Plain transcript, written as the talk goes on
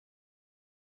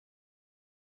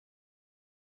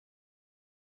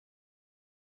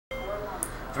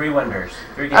3 wonders.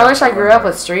 3 games. I wish I grew up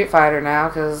with Street Fighter now,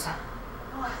 because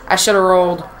I should have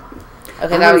rolled.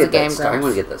 Okay, that was a game. I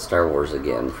want to get that Star Wars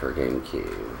again for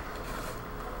GameCube.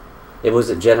 It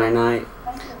was at Jedi Knight.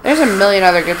 There's a million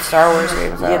other good Star Wars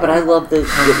games. Yeah, but I love the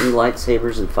getting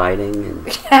lightsabers and fighting. And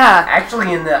yeah.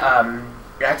 Actually, in the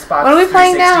Xbox. What are we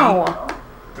playing now?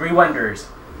 3 wonders.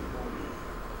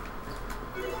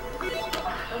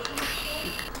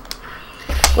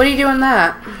 What are you doing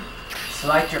that?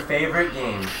 Select your favorite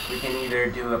game. We can either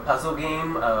do a puzzle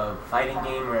game, a fighting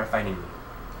game, or a fighting game.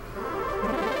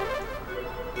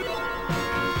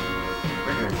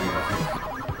 We're doing 3 wonders.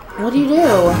 What do you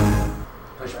do?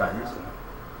 Push buttons.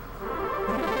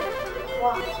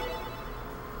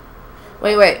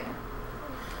 Wait.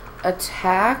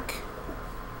 Attack?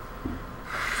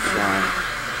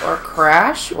 Or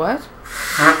crash? What?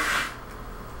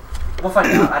 We'll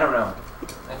find out. I don't know.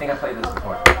 I think I played this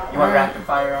before. You want rapid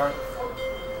fire on?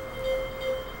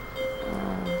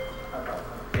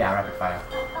 Yeah, rapid fire.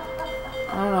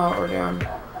 I don't know what we're doing.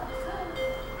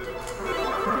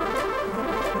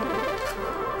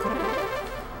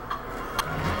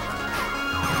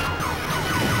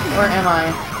 Where am I?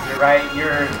 You're right.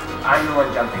 I'm the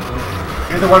one jumping.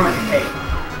 You're the one with the cape.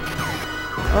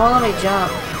 It won't let me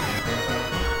jump.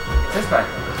 It's this button.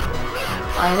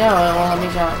 I know, it won't let me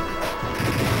jump.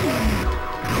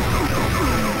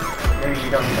 Maybe you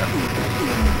don't jump.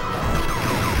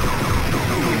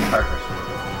 Use the card first.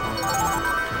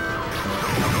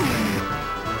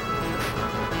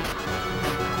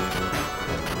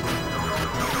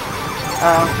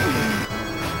 Oh.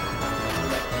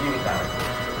 You need that one.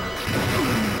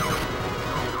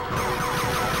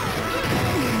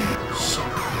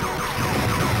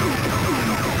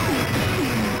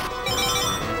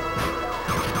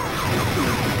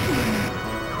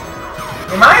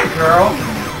 Am I a girl?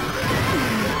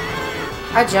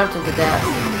 I jumped into death.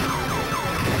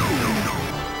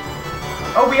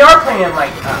 Oh, we are playing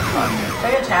like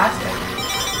fantastic.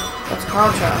 What's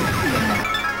Contra?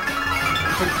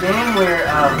 It's a game where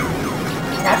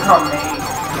Capcom made.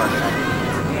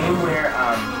 It's a game where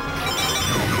I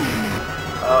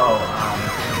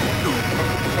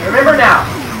remember now.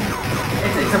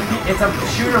 It's a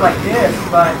shooter like this,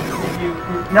 but if you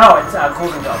it's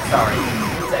Golden Belt. Sorry.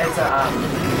 It's a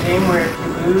game where if you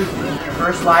lose your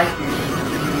first life, you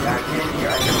get into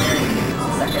your underwear, and you lose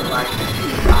the second life.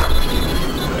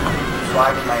 So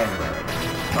I'm in my underwear right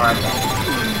now. Or I'm dead.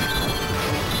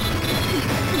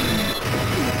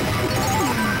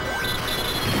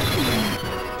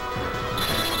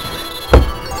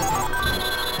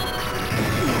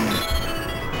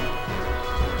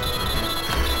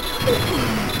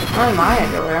 I'm in my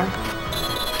underwear.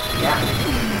 Yeah.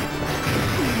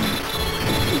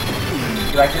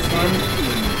 You like this game?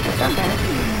 It's okay.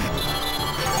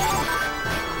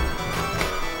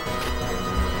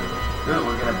 Ooh,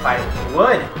 we're gonna fight with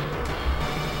wood.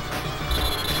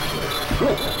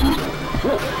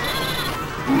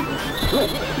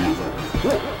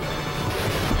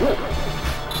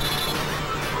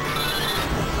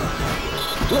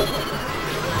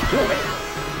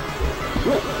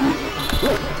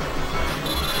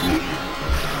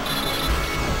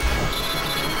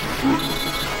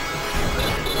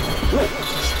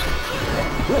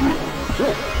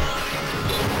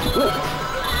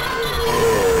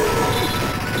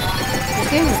 This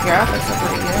game's graphics are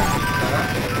pretty good.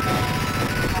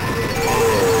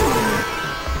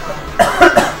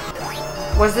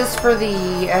 Was this for the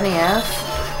NES?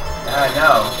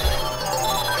 No.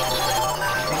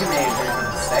 I think it may have been for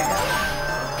the Sega.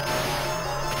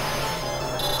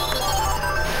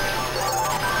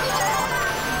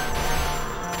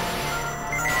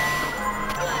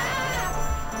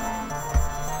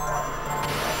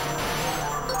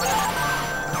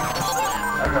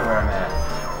 I don't know where I'm at.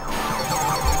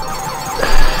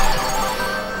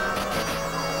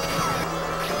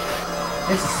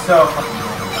 This is so fucking cool.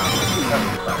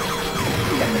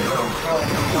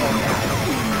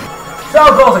 So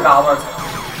goals and goblins.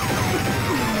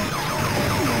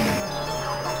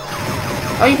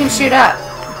 Oh, you can shoot up.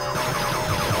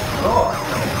 Cool.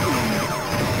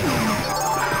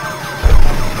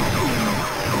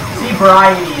 See,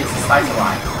 variety is the spice of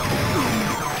life.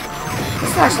 This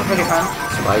is actually pretty fun.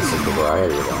 spice is the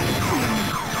variety of them.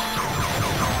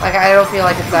 Like, I don't feel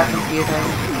like it's that confusing.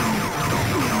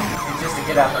 It's just a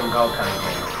get up and go kind of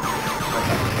thing.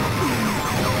 Okay.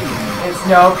 It's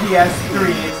no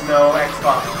PS3, it's no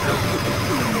Xbox.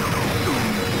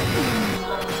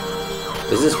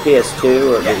 Is this PS2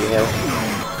 or yes. do you have?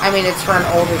 I mean, it's for an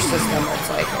older system. It's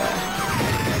like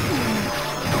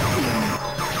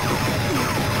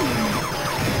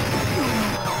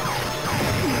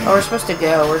Oh, we're supposed to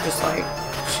go. We're just like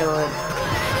chilling.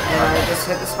 And I just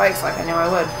hit the spikes like I knew I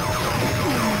would.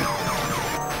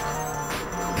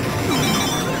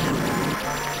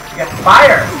 You got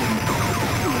fire!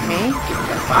 Me? You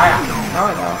got fire.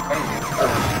 No, I don't. I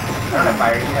don't have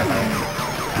fire, you have fire.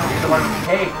 You're the one with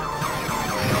the cake.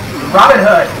 Robin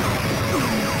Hood!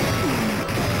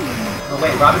 Oh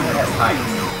wait, Robin Hood has heights.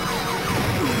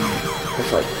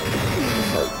 It's like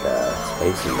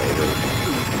Space Invaders.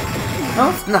 No,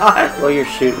 it's not. Well, you're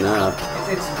shooting up.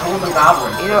 It's Golden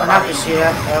Goblin. You don't have to shoot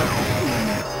up, though.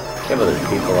 Yeah, but there's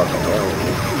people up ahead.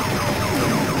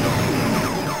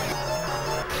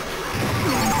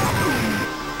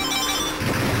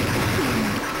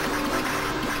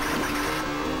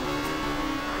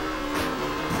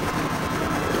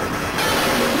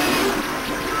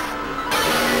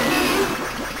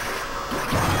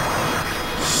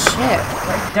 Shit.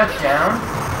 Duck down?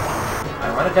 I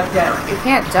want to duck down. You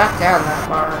can't duck down that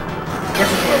far. Yes,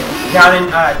 you can. Down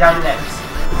in X.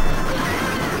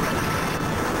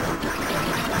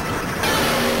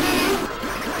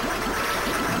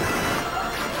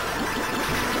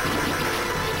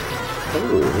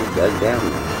 Ooh, he dug down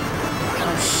there.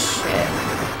 Oh, shit.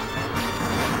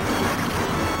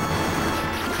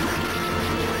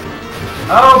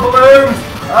 Oh, balloons!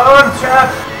 Oh, I'm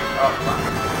trapped! Oh, fuck.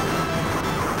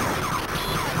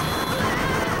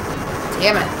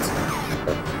 Damn it.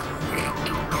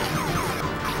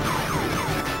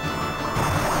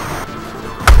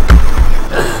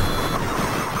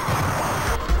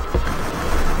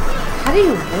 How do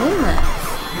you win this?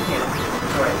 You can't.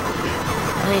 Sorry.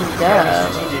 I mean, Yeah, duh.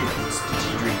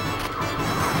 strategic.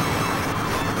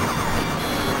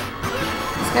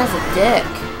 This guy's a dick.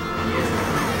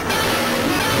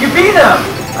 You beat him!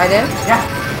 I did? Yeah.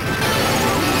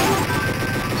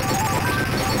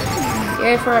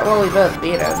 Yay for it. Well, we both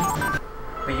beat him.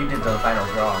 But you did the final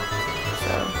draw.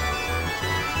 So.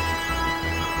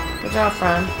 Good job,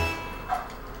 friend.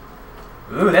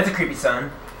 Ooh, that's a creepy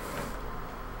son.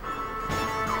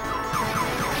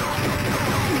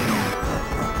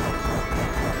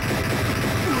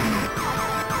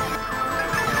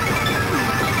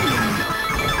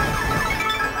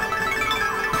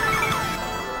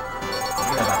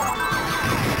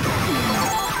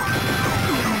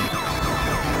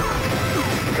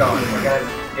 Going.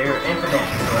 They're infinite.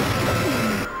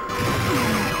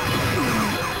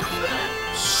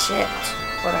 Shit.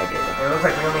 What'd I do? It looks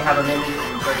like we only have a minute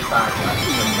and 35 left.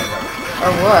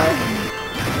 Or what?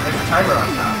 There's a timer on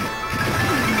top.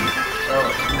 Oh,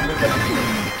 move that.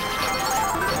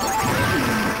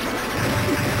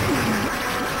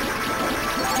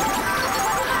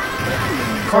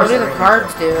 What do the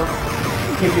cards do?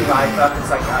 Give you life up. It's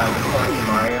like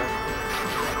Mario.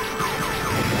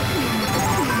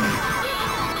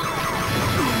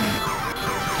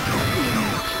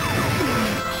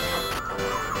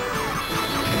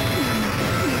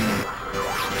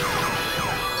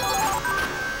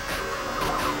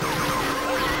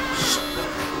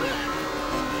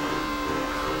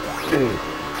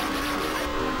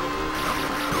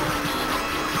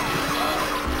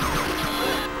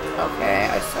 Okay,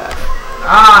 I suck.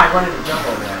 Ah, I wanted to jump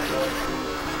over that.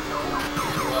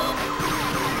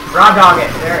 Raw dog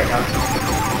it. There we go.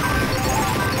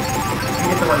 You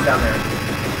get the one down there.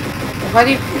 Why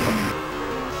do you...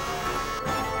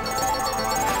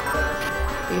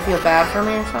 Do you feel bad for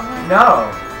me or something? No.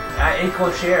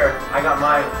 Equal share. I got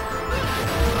mine.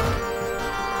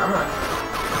 Come on.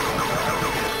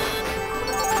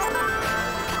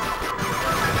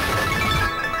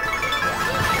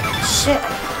 Shit.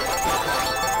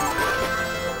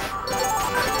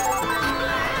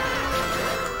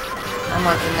 I'm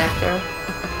on the nectar.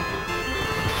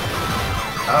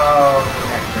 Oh,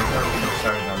 nectar. Don't get me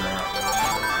started on that.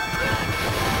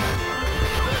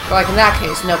 Like in that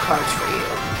case, no cards for you.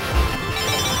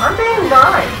 I'm being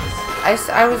nice. It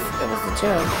was a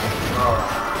joke. Oh,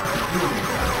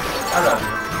 I love you.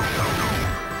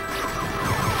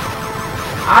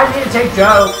 I need to take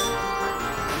jokes.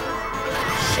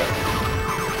 Shit.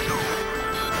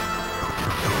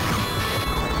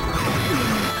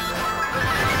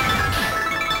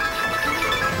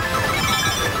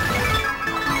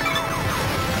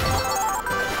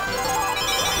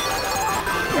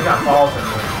 I got balls in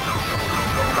there.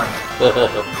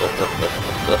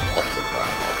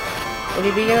 Would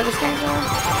you be good at this game, though?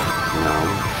 No.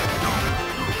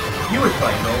 You would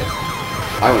play this.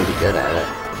 I wouldn't be good at it.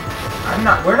 I'm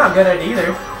not. We're not good at it either.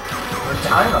 We're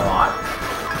dying a lot.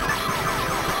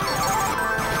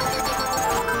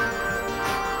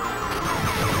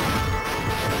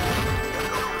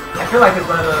 I feel like it's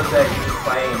one of those that you just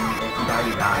play and if you die,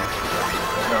 you die.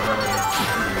 There's no really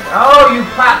Oh, you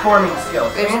platforming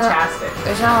skills. Fantastic.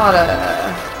 There's not a lot of...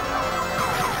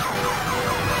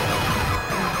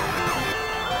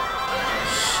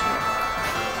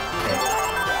 Okay.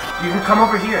 You can come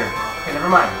over here. Okay, never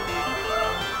mind.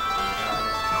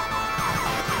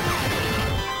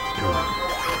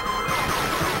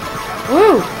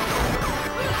 Woo!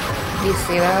 You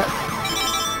see that?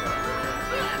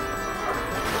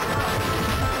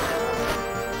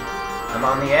 I'm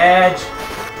on the edge.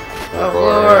 Oh,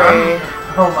 glory.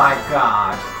 Oh my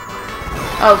god.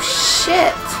 Oh,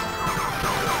 shit.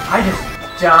 I just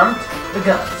jumped the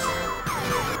guns.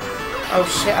 Oh,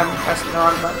 shit. I'm pressing the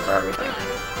wrong button for everything.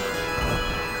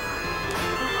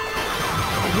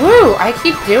 Woo! I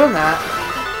keep doing that.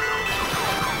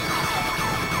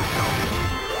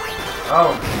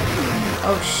 Oh.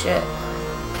 Oh, shit.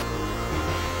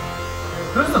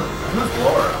 Who's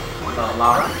Laura?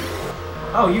 Laura?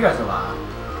 Oh, you guys are Laura.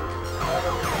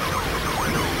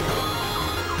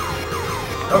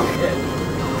 Oh, shit.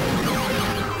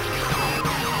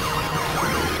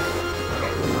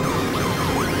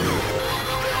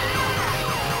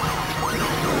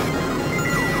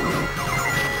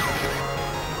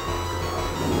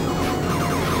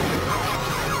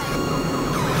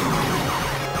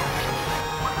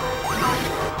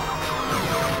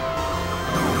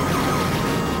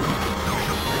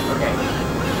 Okay.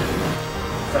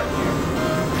 What's up here?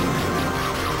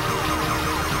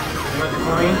 You want the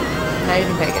coin? Now you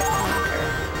can take it.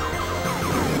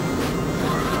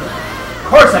 Of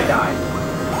course I died!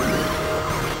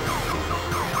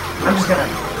 I'm just gonna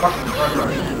fucking run.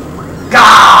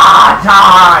 God,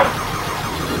 die!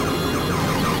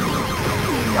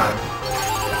 Got it.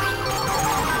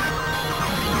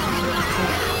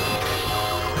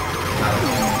 Got it.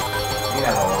 You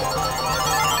have all.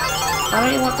 I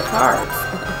don't even want the cards.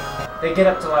 They get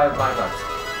up to $5.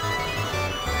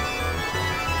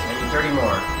 Maybe 30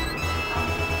 more.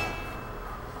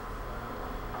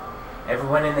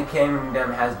 Everyone in the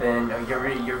kingdom has been... Oh,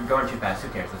 you're going too fast. Who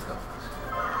cares? Let's go.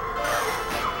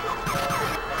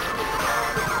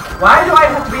 Why do I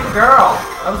have to be the girl?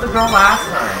 I was the girl last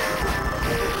time.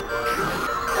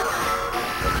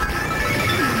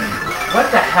 What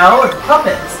the hell? It's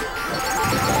puppets.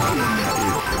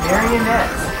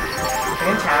 Marionettes.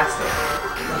 Fantastic.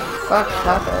 Fuck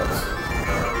puppets.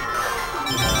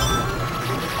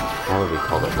 How would we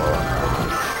call it blow up?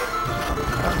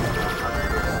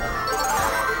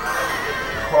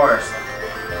 Of course.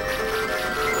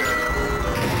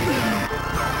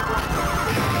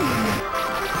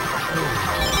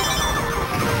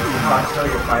 Oh, I stole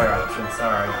your fire option,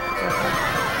 sorry.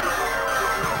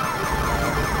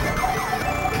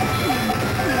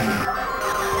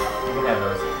 You can have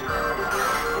those.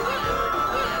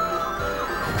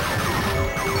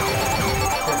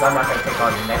 Since I'm not gonna take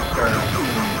on your next turn.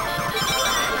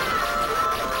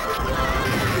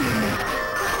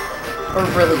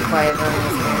 We're really quiet during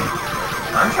this game.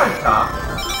 I'm trying to talk.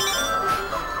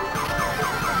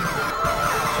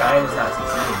 Chariot is not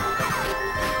succeeding.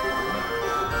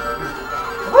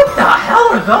 What the hell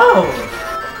are those?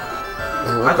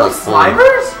 Are those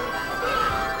slivers?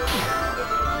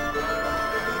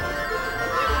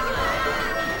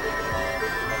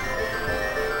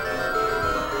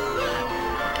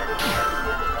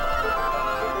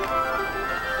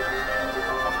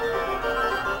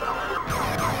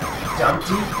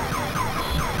 Dumpty?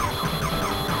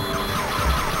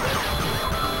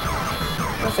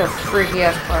 Those are freaky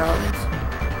ass clowns.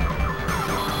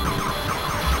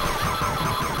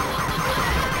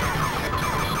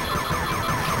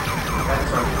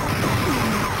 That's one.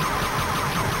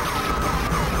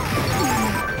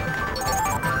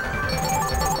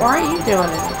 Why are you doing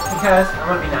it? Because I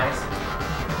want to be nice.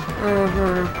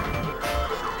 Mm-hmm.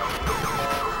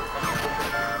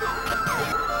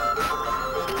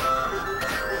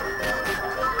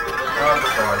 Of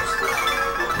course.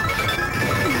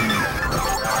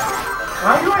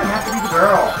 Why do I have to be the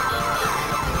girl?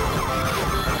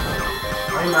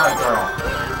 I'm not a girl.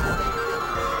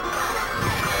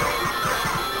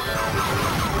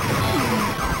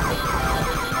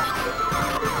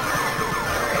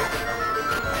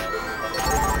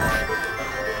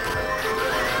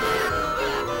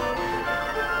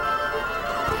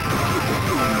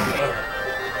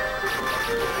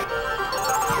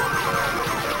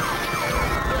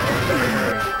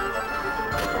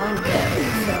 I'm dead,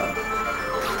 so.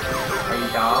 Are you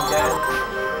dog dead?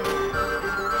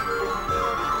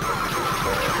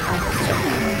 I'm still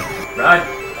Run!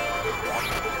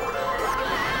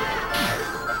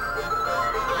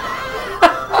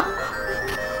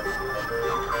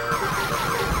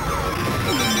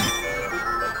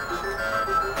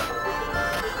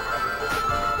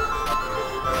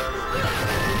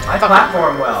 I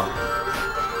platform well.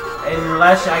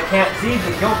 Unless I can't see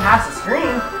the go past the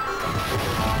screen.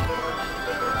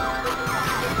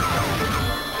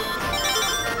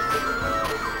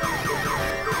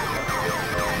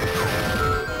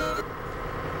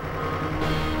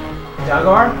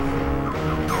 Duggar?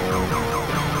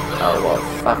 Oh, well,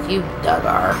 fuck you,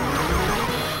 Duggar.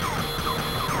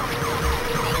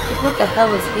 What the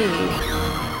hell is he? He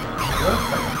looks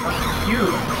like a fucking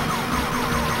cube.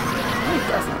 No, he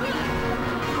doesn't.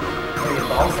 Maybe a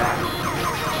ball sack.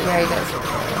 Yeah, he does.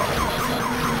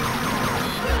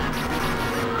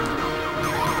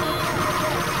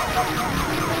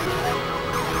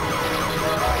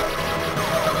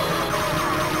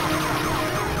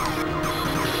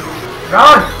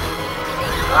 Run!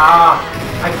 Ah,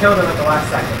 I killed him at the last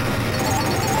second.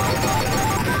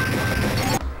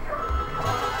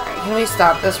 Alright, can we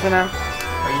stop this for now?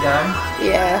 Are you done?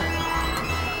 Yeah.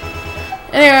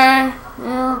 Anyway,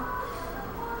 yeah.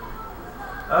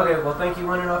 Okay, well thank you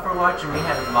one and all for watching. We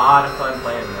had a lot of fun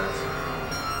playing this.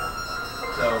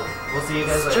 So, we'll see you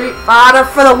guys later. Street Fighter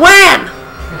for the win!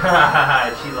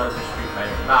 She loves her Street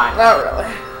Fighter. Bye. Not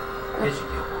really. Yes, you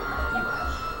do. You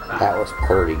watch. Bye. That was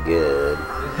pretty good.